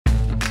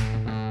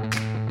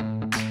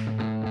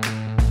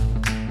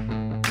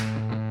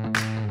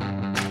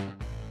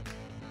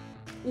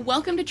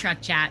Welcome to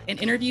Truck Chat, an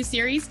interview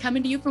series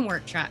coming to you from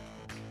Work Truck.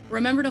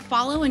 Remember to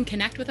follow and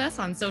connect with us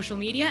on social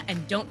media,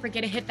 and don't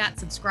forget to hit that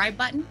subscribe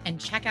button and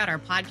check out our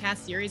podcast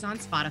series on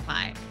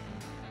Spotify.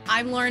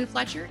 I'm Lauren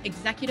Fletcher,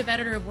 Executive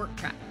Editor of Work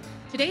Truck.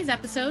 Today's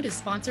episode is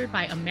sponsored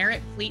by Amerit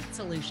Fleet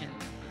Solutions.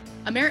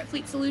 Amerit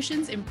Fleet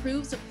Solutions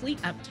improves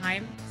fleet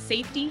uptime,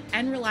 safety,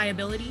 and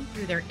reliability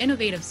through their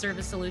innovative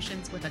service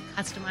solutions with a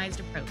customized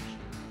approach.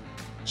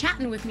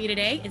 Chatting with me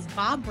today is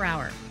Bob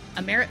Brower,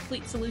 Amerit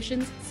Fleet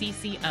Solutions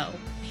CCO.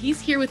 He's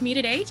here with me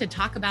today to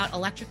talk about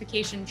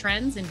electrification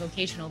trends in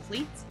vocational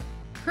fleets,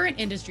 current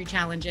industry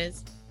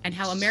challenges, and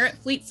how Amerit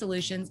Fleet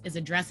Solutions is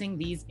addressing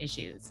these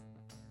issues.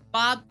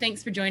 Bob,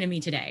 thanks for joining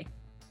me today.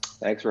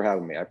 Thanks for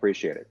having me. I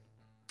appreciate it.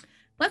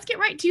 Let's get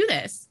right to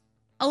this.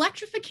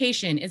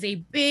 Electrification is a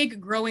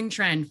big growing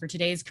trend for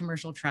today's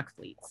commercial truck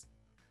fleets.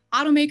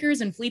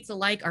 Automakers and fleets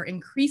alike are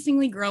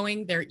increasingly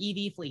growing their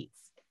EV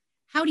fleets.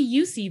 How do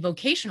you see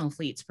vocational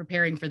fleets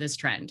preparing for this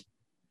trend?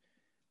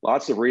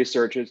 Lots of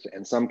researchers,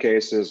 in some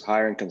cases,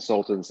 hiring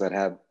consultants that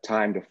have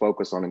time to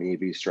focus on an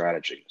EV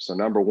strategy. So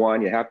number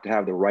one, you have to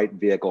have the right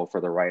vehicle for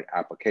the right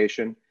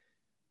application.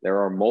 There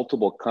are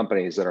multiple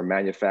companies that are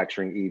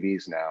manufacturing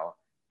EVs now,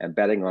 and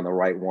betting on the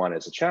right one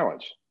is a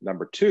challenge.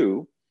 Number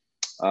two,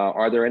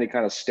 are there any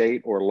kind of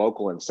state or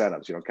local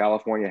incentives? You know,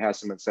 California has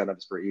some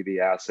incentives for EV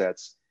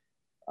assets.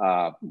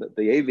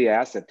 The EV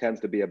asset tends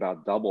to be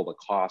about double the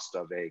cost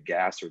of a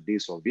gas or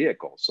diesel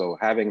vehicle. So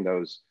having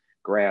those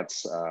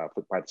grants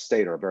by the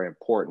state are very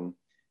important.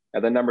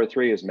 And then number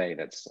three is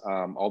maintenance.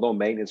 Although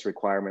maintenance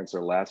requirements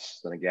are less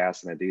than a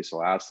gas and a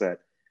diesel asset,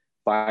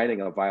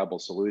 finding a viable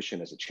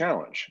solution is a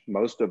challenge.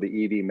 Most of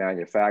the EV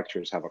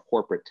manufacturers have a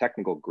corporate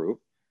technical group,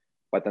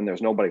 but then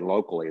there's nobody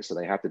locally, so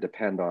they have to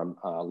depend on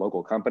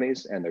local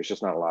companies, and there's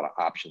just not a lot of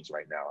options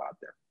right now out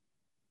there.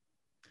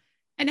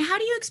 And how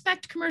do you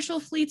expect commercial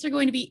fleets are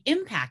going to be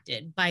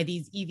impacted by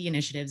these EV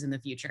initiatives in the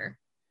future?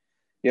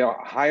 You know,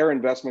 higher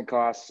investment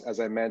costs, as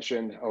I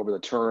mentioned, over the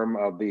term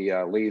of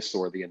the lease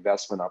or the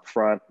investment up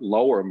front,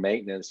 lower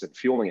maintenance and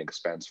fueling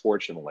expense,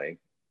 fortunately,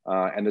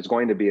 and there's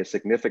going to be a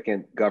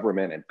significant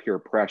government and peer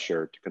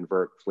pressure to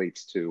convert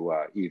fleets to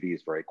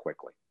EVs very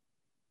quickly.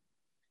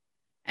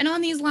 And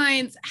on these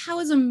lines, how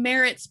is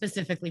Amerit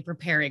specifically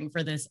preparing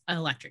for this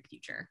electric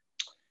future?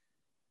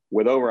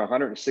 With over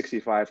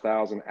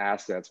 165,000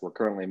 assets we're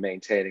currently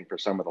maintaining for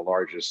some of the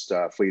largest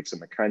fleets in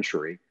the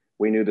country,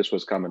 we knew this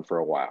was coming for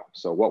a while.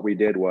 So what we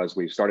did was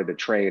we started to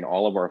train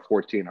all of our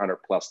 1,400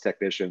 plus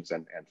technicians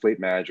and fleet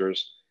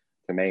managers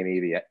to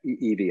main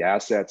EV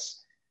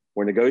assets.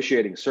 We're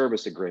negotiating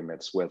service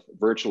agreements with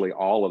virtually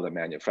all of the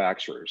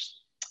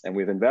manufacturers. And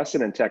we've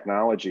invested in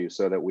technology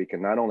so that we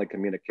can not only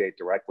communicate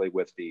directly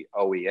with the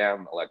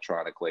OEM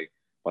electronically,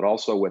 but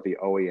also with the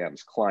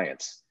OEM's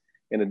clients.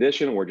 In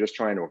addition, we're just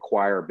trying to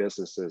acquire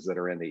businesses that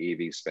are in the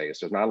EV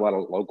space. There's not a lot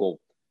of local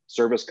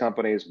service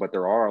companies, but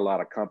there are a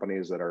lot of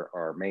companies that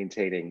are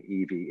maintaining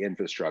EV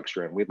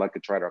infrastructure, and we'd like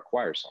to try to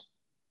acquire some.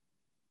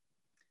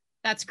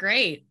 That's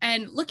great.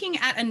 And looking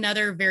at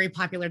another very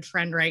popular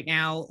trend right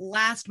now,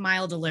 last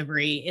mile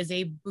delivery is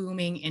a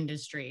booming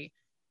industry.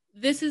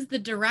 This is the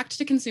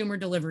direct-to-consumer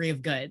delivery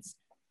of goods.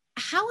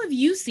 How have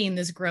you seen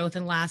this growth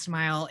in last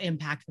mile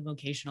impact the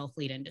vocational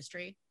fleet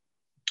industry?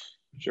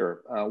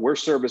 Sure. We're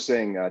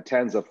servicing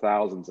tens of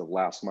thousands of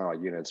last mile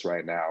units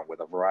right now with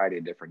a variety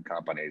of different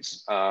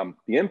companies. The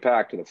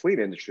impact to the fleet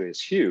industry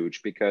is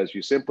huge because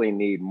you simply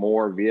need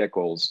more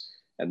vehicles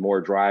and more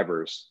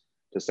drivers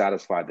to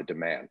satisfy the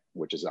demand,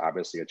 which is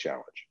obviously a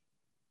challenge.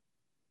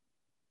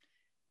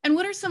 And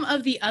what are some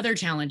of the other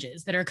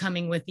challenges that are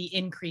coming with the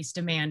increased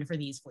demand for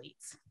these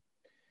fleets?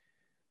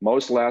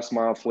 Most last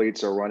mile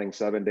fleets are running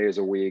 7 days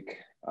a week,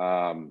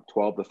 12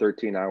 to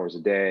 13 hours a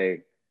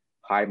day,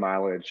 high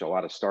mileage, a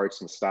lot of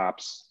starts and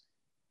stops.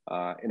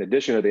 In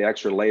addition to the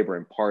extra labor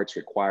and parts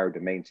required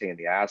to maintain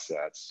the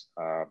assets,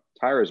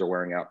 tires are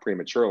wearing out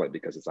prematurely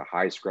because it's a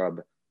high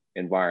scrub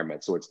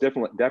environment. So it's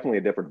definitely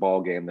a different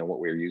ballgame than what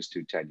we were used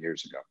to 10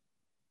 years ago.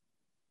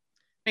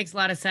 Makes a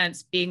lot of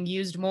sense, being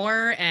used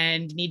more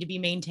and need to be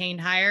maintained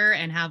higher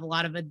and have a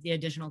lot of the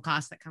additional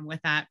costs that come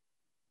with that.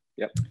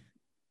 Yep.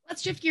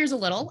 Let's shift gears a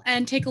little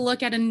and take a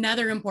look at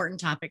another important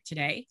topic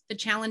today, the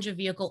challenge of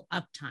vehicle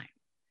uptime.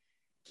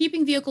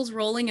 Keeping vehicles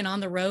rolling and on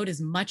the road as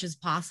much as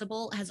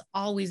possible has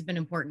always been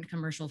important to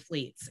commercial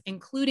fleets,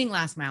 including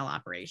last mile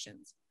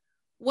operations.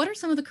 What are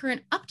some of the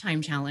current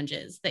uptime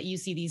challenges that you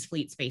see these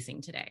fleets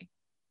facing today?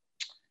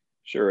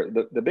 Sure.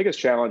 The biggest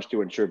challenge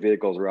to ensure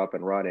vehicles are up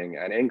and running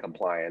and in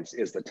compliance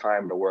is the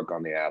time to work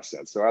on the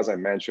assets. So as I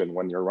mentioned,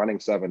 when you're running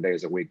 7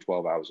 days a week,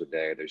 12 hours a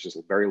day, there's just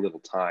very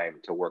little time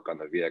to work on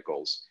the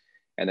vehicles.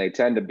 And they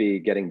tend to be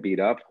getting beat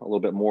up a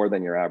little bit more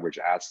than your average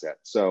asset.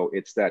 So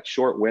it's that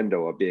short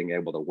window of being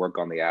able to work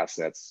on the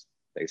assets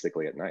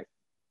basically at night.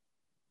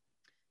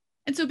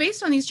 And so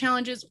based on these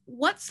challenges,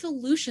 what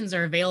solutions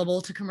are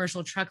available to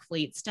commercial truck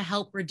fleets to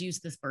help reduce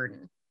this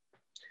burden?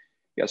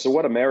 Yeah, so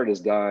what Amerit has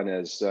done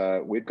is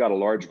we've got a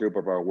large group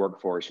of our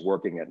workforce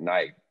working at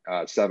night,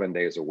 7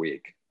 days a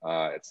week.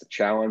 It's a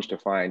challenge to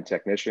find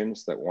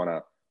technicians that want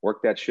to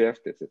work that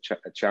shift. It's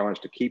a challenge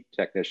to keep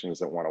technicians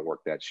that want to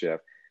work that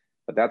shift.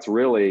 But that's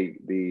really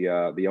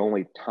the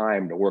only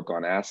time to work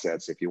on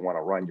assets if you want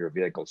to run your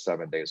vehicle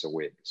 7 days a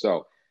week.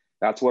 So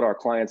that's what our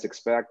clients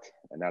expect,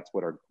 and that's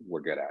what we're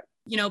good at.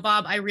 You know,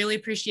 Bob, I really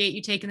appreciate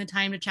you taking the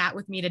time to chat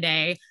with me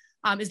today.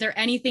 Is there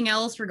anything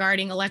else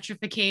regarding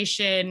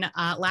electrification,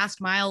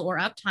 last mile, or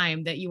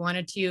uptime that you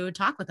wanted to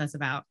talk with us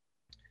about?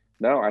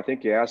 No, I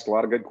think you asked a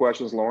lot of good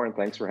questions, Lauren.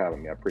 Thanks for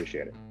having me. I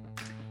appreciate it.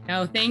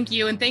 No, thank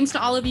you. And thanks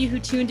to all of you who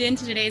tuned in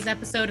to today's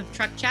episode of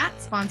Truck Chat,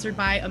 sponsored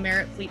by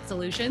Amerit Fleet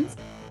Solutions.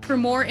 For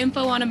more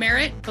info on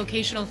Amerit,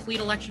 vocational fleet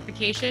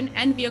electrification,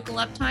 and vehicle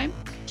uptime,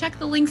 check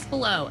the links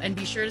below and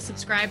be sure to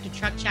subscribe to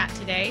Truck Chat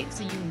today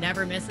so you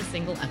never miss a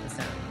single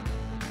episode.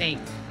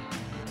 Thanks.